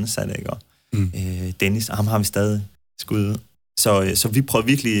første ansatte, ikke? Dennis, ham har vi stadig skudt. Så vi prøver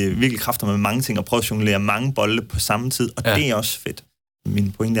virkelig kræfter med mange ting, og prøver at jonglere mange bolde på samme tid, og det er også fedt.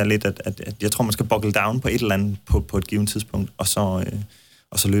 Min pointe er lidt, at jeg tror, man skal buckle down på et eller andet på et givet tidspunkt, og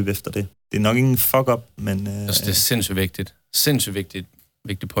så løbe efter det. Det er nok ingen fuck-up, men... det er sindssygt vigtigt. Sindssygt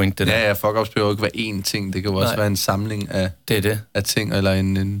vigtig point, det der. Ja, fuck-ups behøver jo ikke være én ting. Det kan jo også være en samling af, af ting, eller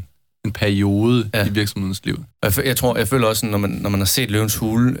en periode i virksomhedens liv. Jeg føler også, når man har set Løvens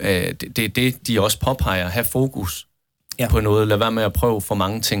Hule, det er det, de også påpeger, have fokus på noget. Lad være med at prøve for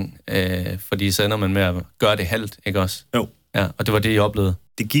mange ting, fordi så ender man med at gøre det halvt, ikke også? Jo. Ja, og det var det, I oplevede.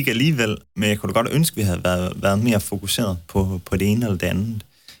 Det gik alligevel, men jeg kunne da godt ønske, at vi havde været mere fokuseret på det ene eller det andet.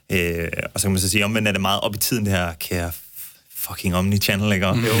 Og så kan man så sige, omvendt er det meget op i tiden, det her kære fucking omnichannel, ikke?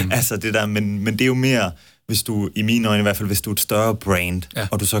 Altså det der, men det er jo mere, hvis du, i mine øjne i hvert fald, hvis du er et større brand,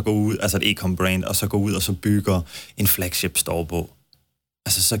 og du så går ud, altså et e-com brand, og så går ud og så bygger en flagship store på.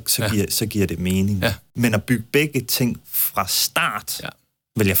 Altså så giver det mening. Ja. Men at bygge begge ting fra start,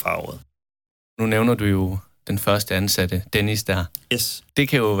 vil jeg fraråde. Nu nævner du jo den første ansatte, Dennis der. Yes. Det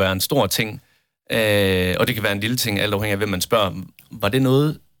kan jo være en stor ting, og det kan være en lille ting, alt afhængig af, hvem man spørger. Var det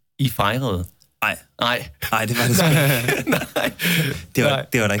noget, I fejrede? Nej, det var det sgu ikke.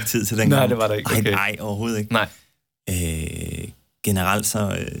 Det var der ikke tid til dengang. Nej, det var der ikke. Okay. Nej, overhovedet ikke. Nej. Generelt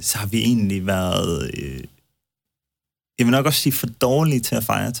så har vi egentlig været... jeg vil nok også sige for dårlige til at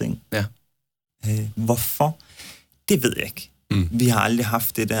fejre ting. Ja. Hvorfor? Det ved jeg ikke. Vi har aldrig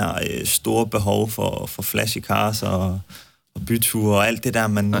haft det der store behov for flashy cars og byture og alt det der,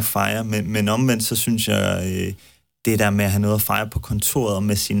 man nu fejrer. Men omvendt, så synes jeg, det der med at have noget at fejre på kontoret og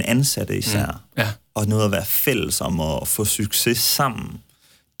med sine ansatte især, og noget at være fælles om at få succes sammen,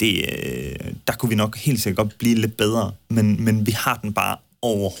 der kunne vi nok helt sikkert godt blive lidt bedre. Men vi har den bare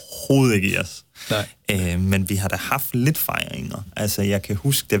overhovedet ikke i os. Men vi har da haft lidt fejringer. Altså, jeg kan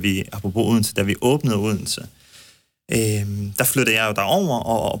huske, apropos Odense, da vi åbnede Odense, der flyttede jeg jo derover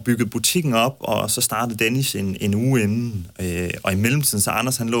og byggede butikken op, og så startede Dennis en uge inden. Og i mellemtiden, så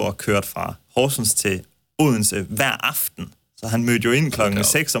Anders, han lå og kørte fra Horsens til Odense hver aften. Så han mødte jo ind klokken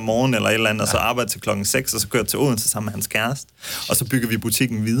 6 om morgenen eller et eller andet, og så arbejdede til klokken 6, og så kørte til Odense sammen med hans kæreste. Og så byggede vi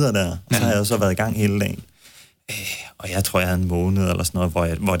butikken videre der, og så har jeg så været i gang hele dagen. Og jeg tror, jeg havde en måned eller sådan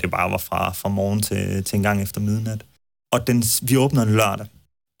noget, hvor det bare var fra morgen til en gang efter midnat. Og vi åbner en lørdag.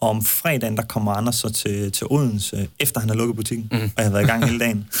 Og om fredagen, der kommer Anders så til Odense, efter han har lukket butikken, og jeg har været i gang hele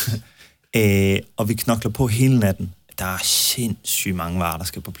dagen. Og vi knokler på hele natten. Der er sindssygt mange varer, der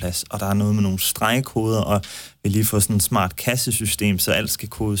skal på plads, og der er noget med nogle stregkoder, og vi lige får sådan et smart kassesystem, så alt skal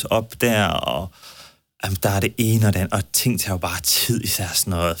kodes op der, og der er det ene og det andet, og ting tager jo bare tid, især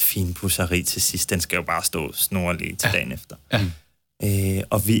sådan noget finpudseri til sidst. Den skal jo bare stå snorlig til dagen efter. Ja.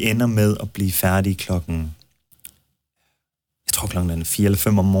 Og vi ender med at blive færdige klokken 4 eller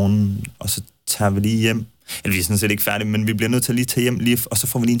 5 om morgenen, og så tager vi lige hjem. Eller vi er sådan set ikke færdige, men vi bliver nødt til at lige tage hjem, og så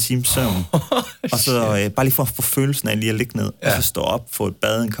får vi lige en time søvn. Og så bare lige for at få følelsen af lige at ligge ned, og så stå op, få et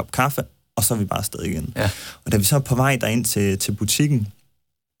bad, en kop kaffe, og så er vi bare afsted igen. Ja. Og da vi så er på vej derind til butikken,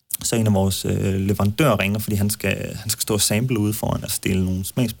 så en af vores leverandører ringer, fordi han skal stå og sample ude foran og stille nogle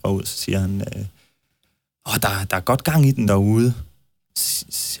smagsprøver ud, så siger han, der er godt gang i den derude.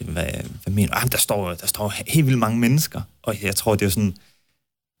 Hvad mener du? Der står helt vildt mange mennesker, og jeg tror, det er sådan,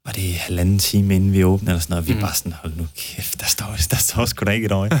 var det 1,5 time, inden vi åbner, eller sådan noget, og vi er bare sådan, hold nu kæft, der står sgu da ikke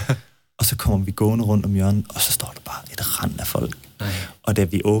et øje. Og så kommer vi gående rundt om hjørnet, og så står der bare et rand af folk. Og da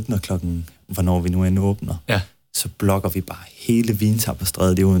vi åbner klokken, hvornår vi nu end åbner, så blokker vi bare hele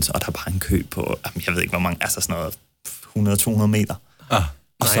Vintapperstrædet i Odense, og der er bare en kø på, jeg ved ikke hvor mange, altså sådan noget 100-200 meter.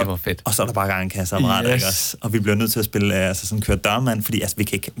 Hvor fedt. Og så er der bare gang en kasseapparat, ikke også? Og vi bliver nødt til at spille, sådan køre dørmand, fordi vi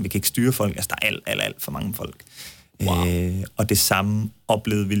kan ikke styre folk, altså der er alt for mange folk. Wow. Og det samme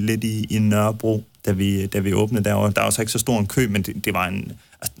oplevede vi lidt i Nørrebro, da vi åbnede derovre. Der var så ikke så stor en kø, men det var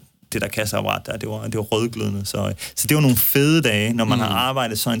det der kasseapparat der, det var rødglødende. Så det var nogle fede dage, når man har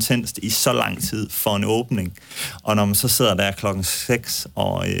arbejdet så intenst i så lang tid for en åbning. Og når man så sidder der klokken 6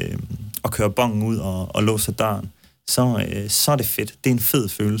 og kører bongen ud og låser døren, så er det fedt. Det er en fed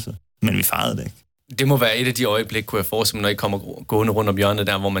følelse, men vi fejrede det ikke. Det må være et af de øjeblikke, kunne jeg forestille mig, når I kommer gående rundt om hjørnet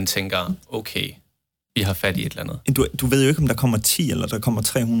der, hvor man tænker, okay, vi har fat i et eller andet. Du ved jo ikke, om der kommer 10 eller der kommer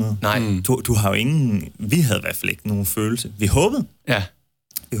 300. Nej. Du har jo ingen... Vi havde i hvert fald ikke nogen følelse. Vi håbede. Ja.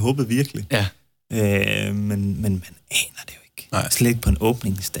 Vi håbede virkelig. Ja. Men man aner det jo ikke. Nej. Slet ikke på en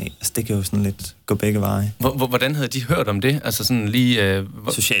åbningsdag. Altså, det kan jo sådan lidt gå begge veje. Hvordan havde de hørt om det? Altså sådan lige...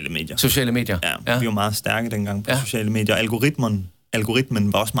 Sociale medier. Sociale medier? Ja, vi var meget stærke dengang på sociale medier.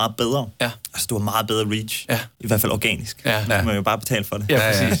 Algoritmen var også meget bedre. Ja. Altså, du var meget bedre reach. Ja. I hvert fald organisk. Ja. Du må jo bare betale for det.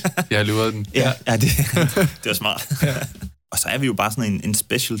 Ja, præcis. Jeg har luret den. Ja, det var smart. Ja. Og så er vi jo bare sådan en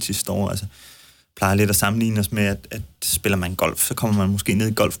specialty store. Altså, plejer lidt at sammenligne os med, at spiller man golf, så kommer man måske ned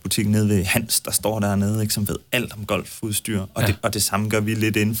i golfbutikken, nede ved Hans, der står dernede, ikke, som ved alt om golfudstyr. Og det samme gør vi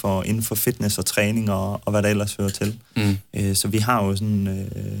lidt inden for fitness og træning og hvad der ellers hører til. Så vi har jo sådan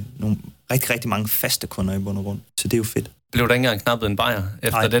nogle rigtig, rigtig mange faste kunder i bund og grund. Så det er jo fedt. Blev der ikke engang knappet en bajer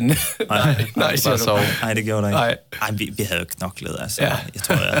efter den? Nej, det gjorde der ikke. Nej, vi havde jo knoklet, altså. Ja. Jeg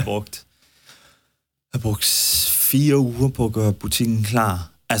tror, jeg har brugt 4 uger på at gøre butikken klar.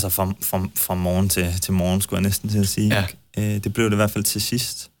 Altså fra morgen til morgen, skulle jeg næsten til at sige. Ja. Det blev det i hvert fald til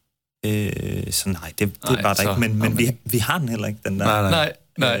sidst. Så nej, det var der ikke. Men vi har den heller ikke, den der. Nej.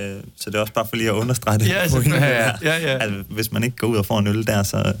 Så det er også bare for lige at understrege det. Ja. Altså, hvis man ikke går ud og får en øl der,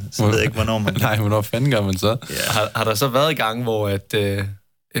 så ved jeg ikke, hvornår man... Nej, hvornår fanden gør man så? Ja. Har der så været i gang, hvor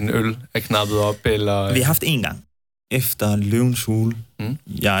en øl er knappet op, eller... Vi har haft 1 gang. Efter Løvens Hule.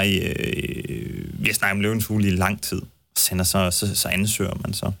 Vi har snakket om Løvens Hule i lang tid. Så ansøger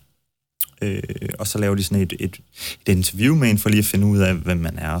man så. Og så laver de sådan et interview med en, for lige at finde ud af, hvem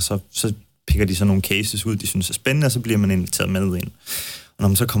man er. Og så pikker de så nogle cases ud, de synes er spændende, og så bliver man inviteret med ind. Og når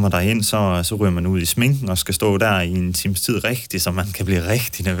man så kommer derind, så ryger man ud i sminken og skal stå der i en times tid rigtigt, så man kan blive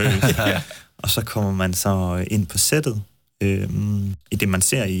rigtig nervøs. Og så kommer man så ind på sættet, i det, man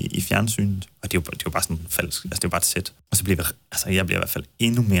ser i fjernsynet. Og det er jo bare sådan falsk. Altså, det er jo bare et sæt. Og så bliver jeg bliver i hvert fald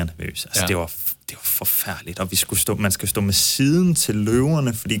endnu mere nervøs. Altså, det var forfærdeligt. Og man skal stå med siden til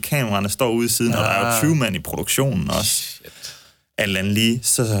løverne, fordi kameraerne står ude i siden, og der er jo 20 mand i produktionen også. Alt andet lige.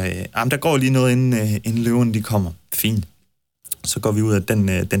 Så der går lige noget, inden løverne de kommer. Fint. Så går vi ud af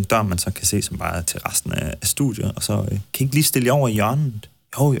den dør, man så kan se, som bare er til resten af studiet, og så kan ikke lige stille jer over i hjørnet.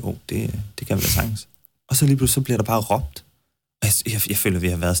 Jo, det kan vel sagtens. Og så lige pludselig bliver der bare råbt. Jeg føler, vi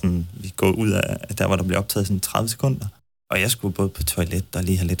har været sådan, vi går ud af der, hvor der bliver optaget sådan 30 sekunder. Og jeg skulle både på toilet og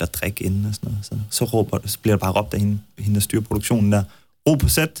lige have lidt at drikke inden og sådan noget. Så bliver der bare råbt af hende, der styrer produktionen der. Ro på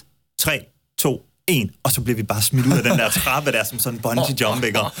sæt. 3, 2, 1. Og så bliver vi bare smidt ud af den der trappe der, som sådan en bungee jump,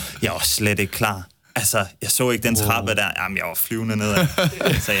 ikke? Og jeg var slet ikke klar. Altså, jeg så ikke den trappe der. Jamen, jeg var flyvende nedad.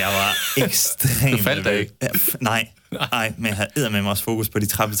 Så jeg var ekstremt... Du faldt der ikke? Nej, men jeg havde eddermame også fokus på de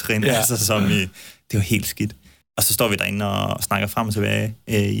trappetrin. Ja. Altså, det var helt skidt. Og så står vi derinde og snakker frem og tilbage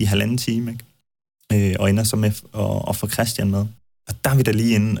i 1,5 time, ikke? Og ender så med at få Christian med. Og der er vi da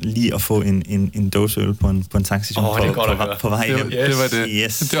lige at få en dåseøl på en taxistation på vej hjem. Det var det.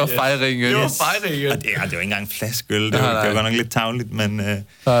 Yes. Det var fejringen. Og det var ikke engang en flaskeøl. Det var godt nok lidt tarveligt, men...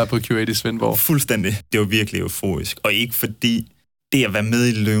 Der er på Q8 i Svendborg. Fuldstændig. Det var virkelig euforisk. Og ikke fordi det at være med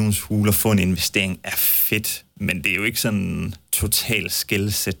i Løvens Hule og få en investering er fedt, men det er jo ikke sådan totalt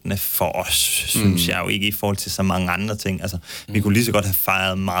skelsættende for os, synes jeg jo ikke, i forhold til så mange andre ting. Altså, vi kunne lige så godt have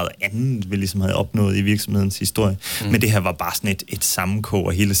fejret meget andet, vi ligesom havde opnået i virksomhedens historie. Men det her var bare sådan et sammenkog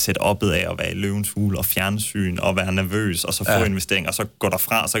og hele setup'et af at være i Løvens Hule og fjernsyn og være nervøs og så få investering, og så går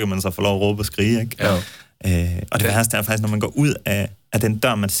derfra, så kan man så få lov at råbe og skrige, ikke? Ja. Og det værste er faktisk, når man går ud af den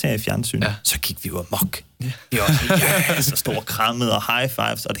dør, man ser i fjernsyn, så gik vi jo amok. Vi var også så store krammet og high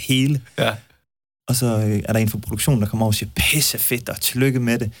fives og det hele. Ja. Og så er der en fra produktionen, der kommer over og siger, pisse fedt og tillykke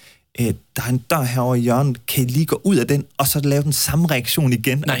med det. Der er en dør herovre i hjørnet, kan I lige gå ud af den, og så lave den samme reaktion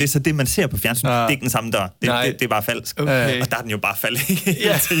igen? Nej. Og det er så det, man ser på fjernsyn. Det er ikke den samme dør. Det er bare falsk. Okay. Og der er den jo bare faldet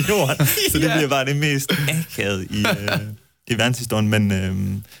til jorden. Så det bliver bare det mest akavet i verdenshistorien,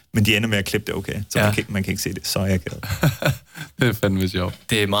 men de ender med at klippe det okay. Så man kan ikke se det. Så akavet. Det er fandme sjovt.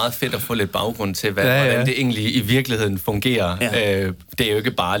 Det er meget fedt at få lidt baggrund til, hvordan det egentlig i virkeligheden fungerer. Ja. Det er jo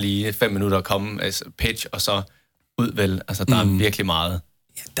ikke bare lige 5 minutter at komme, altså pitch, og så ud vel. Altså, der er virkelig meget.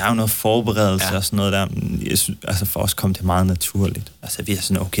 Ja, der er jo noget forberedelse og sådan noget der. Jeg synes, altså for os kom det meget naturligt. Altså, vi har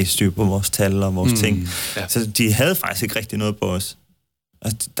sådan okay styr på vores tal og vores ting. Ja. Så de havde faktisk ikke rigtig noget på os.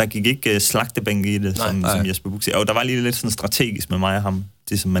 Altså, der gik ikke slagtebænk i det, som Jesper Buch siger. Og der var lige lidt sådan strategisk med mig og ham,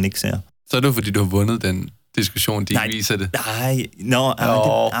 det som man ikke ser. Så er det fordi, du har vundet den diskussion, de ikke viser det?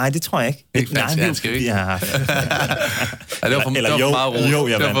 Nej, det tror jeg ikke. Nej, det skal ikke. Det var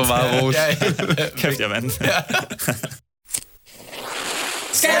for meget ros. Kæft, jeg vandt.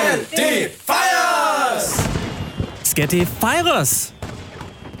 Skal det fejres? Skal det fejres?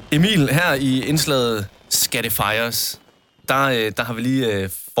 Emil, her i indslaget Skal det fejres? Der har vi lige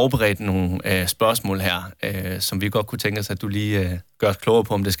forberedt nogle spørgsmål her, som vi godt kunne tænke os, at du lige gør os klogere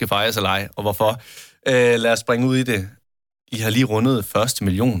på, om det skal fejres eller ej, og hvorfor. Lad os springe ud i det. I har lige rundet første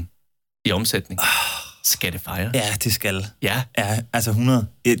million i omsætning. Skal det fejres? Ja, det skal. Ja. Ja, altså 100.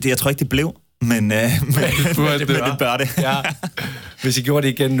 Jeg tror ikke, det blev, men det bør det. Ja. Hvis I gjorde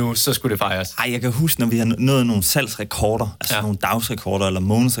det igen nu, så skulle det fejres. Ej, jeg kan huske, når vi har nået nogle salgsrekorder, altså nogle dagsrekorder eller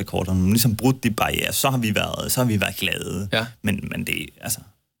månedsrekorder, når vi ligesom brudt de barrierer, så har vi været glade. Ja. Men det, altså,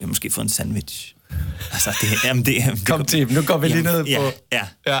 vi har måske fået en sandwich. Altså, Kom til, nu går vi lige ned på...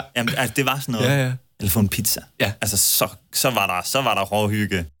 Ja. Jamen, altså, det var sådan noget. Ja. Eller få en pizza. Ja. Altså, så var der hård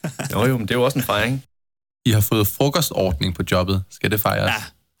hygge. Jo, men det er jo også en fejring. I har fået frokostordning på jobbet. Skal det fejres? Ja,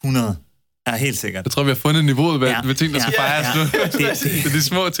 100. Ja, helt sikkert. Jeg tror, vi har fundet niveauet med ting, der skal fejres nu. Det er de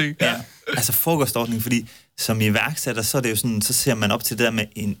små ting. Ja. Altså frokostordning, fordi som iværksætter, så er det jo sådan, så ser man op til det der med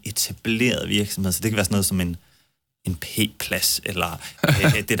en etableret virksomhed. Så det kan være sådan noget som en P-plads, eller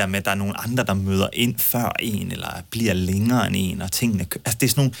det der med, at der er nogle andre, der møder ind før en, eller bliver længere end en, og tingene... Altså,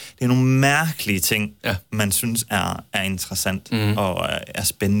 det er nogle mærkelige ting, man synes er interessant, og er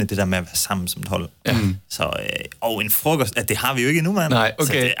spændende, det der med at være sammen som et hold. Ja. Så, og en frokost, det har vi jo ikke endnu, mand. Nej,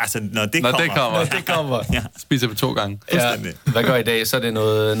 okay. Så det, når det kommer. Ja. Spiser vi 2 gange. Ja. Hvad gør I dag? Så er det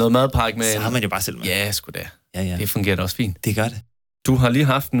noget madpakke med... Så har man jo bare selv med. Ja, sgu da. Ja. Det fungerer da også fint. Det gør det. Du har lige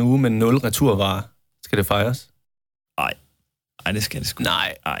haft en uge med 0 returvarer. Skal det fejres? Nej, det skal det sgu.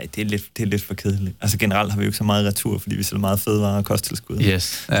 Nej, det er lidt for kedeligt. Altså generelt har vi jo ikke så meget retur, fordi vi sælger meget fødevarer og kosttilskud.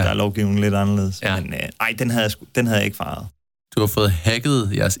 Yes. Ja. Der er lovgivningen lidt anderledes. Ja. Men den havde jeg ikke fejret. Du har fået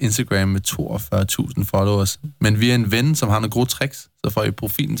hacket jeres Instagram med 42.000 followers, men via en ven, som har nogle gode tricks, så får I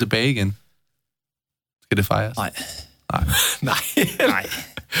profilen tilbage igen. Skal det fejres? Nej.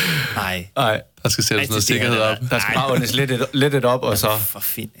 Der skal sættes noget sikkerhed op. Der skal bare åndes lidt op, og så... For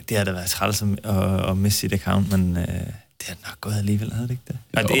fint. Det har da været træls at miste sit account, men det har nok gået alligevel, havde det ikke det?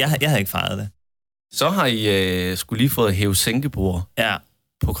 Jeg havde ikke fejret det. Så har I skulle lige fået hæve-sænkebord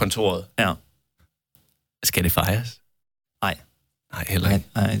på kontoret. Ja. Skal det fejres? Nej, heller ikke.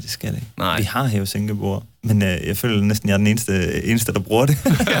 Nej, det skal det ikke. Nej. Vi har hæve-sænkebord, men jeg føler næsten, jeg er den eneste der bruger det.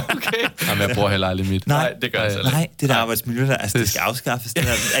 Ja, okay. Jamen, jeg bruger heller aldrig mit. Nej, det gør jeg selv. Nej, det der arbejdsmiljø der, altså det skal afskaffes. Det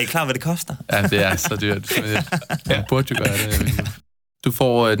der. Er I klar, hvad det koster? Ja, det er så dyrt. Jeg burde jo gøre det. Du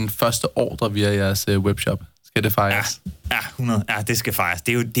får den første ordre via jeres webshop. Skal det fejres? Ja, 100. Ja, det skal fejres.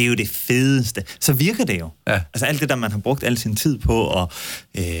 Det er jo det fedeste. Så virker det jo. Ja. Altså alt det der, man har brugt al sin tid på, og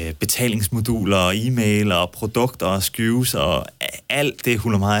betalingsmoduler, og e-mail, og produkter, og SKUs, og alt det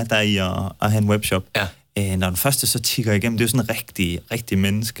huller mig, der er i at have en webshop. Ja. Når den første så tikker igennem, det er jo sådan en rigtig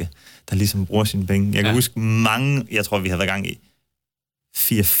menneske, der ligesom bruger sine penge. Jeg kan huske mange, jeg tror, vi har været i gang i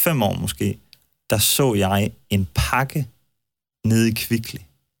 4-5 år måske, der så jeg en pakke nede i Kvickly.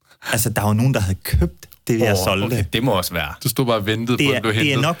 Altså, der var nogen, der havde købt det, jeg solgte. Okay, det må også være. Du stod bare og ventede på, at du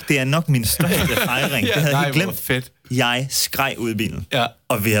hentede. Det er nok min største fejring. Det havde jeg glemt. Fedt. Jeg skreg ud i bilen. Ja.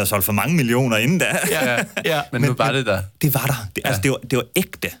 Og vi havde solgt for mange millioner inden da. Ja. Men nu var det der. Det var der. Det var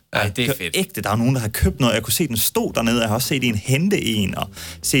ægte. Ja, det er fedt. Ægte. Der var nogen, der havde købt noget. Jeg kunne se, den stod dernede. Jeg har også set en hente en, og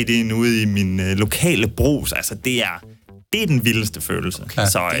set en ude i min lokale brus. Altså, det er den vildeste følelse. Okay.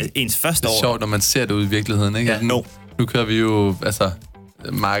 Så ens første år... Det er sjovt, når man ser det ude i virkeligheden, ikke? Ja. Nu kører vi jo,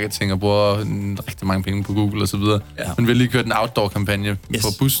 marketing og bruger rigtig mange penge på Google og så videre. Ja. Men vi har lige kørt en outdoor-kampagne på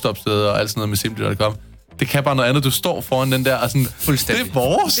busstopsteder og alt sådan noget med Simply.com. Det kan bare noget andet. Du står foran den der og sådan... Fuldstændig. Det er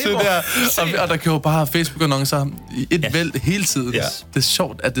vores, det der. Og der kører bare Facebook-annoncer i et væld hele tiden. Ja. Det er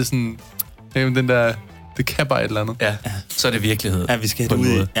sjovt, at det er sådan... Den der... Det kan bare et eller andet. Ja. Så er det virkelighed. Ja, vi skal have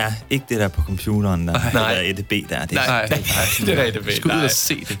det ud. Ja, ikke det der på computeren, der. Nej. Det der EDB der. Nej, det der EDB. Vi skal ud og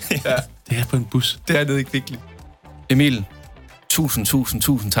se det. Ja. Det er på en bus. Det er nede i Kvickly. Emil,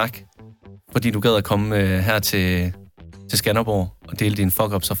 tusind tak, fordi du gad at komme her til Skanderborg og dele dine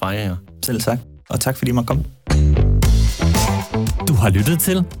fuckups og fejringer. Selv tak. Og tak, fordi I måtte komme. Du har lyttet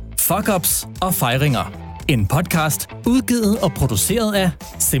til Fuckups og Fejringer. En podcast udgivet og produceret af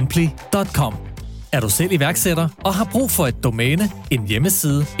Simply.com. Er du selv iværksætter og har brug for et domæne, en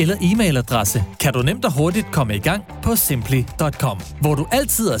hjemmeside eller e-mailadresse, kan du nemt og hurtigt komme i gang på Simply.com, hvor du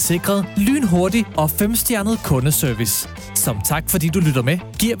altid er sikret lynhurtig og 5-stjernet kundeservice. Som tak fordi du lytter med,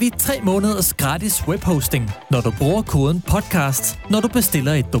 giver vi 3 måneders gratis webhosting, når du bruger koden podcast, når du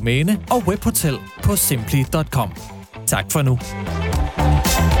bestiller et domæne og webhotel på Simply.com. Tak for nu.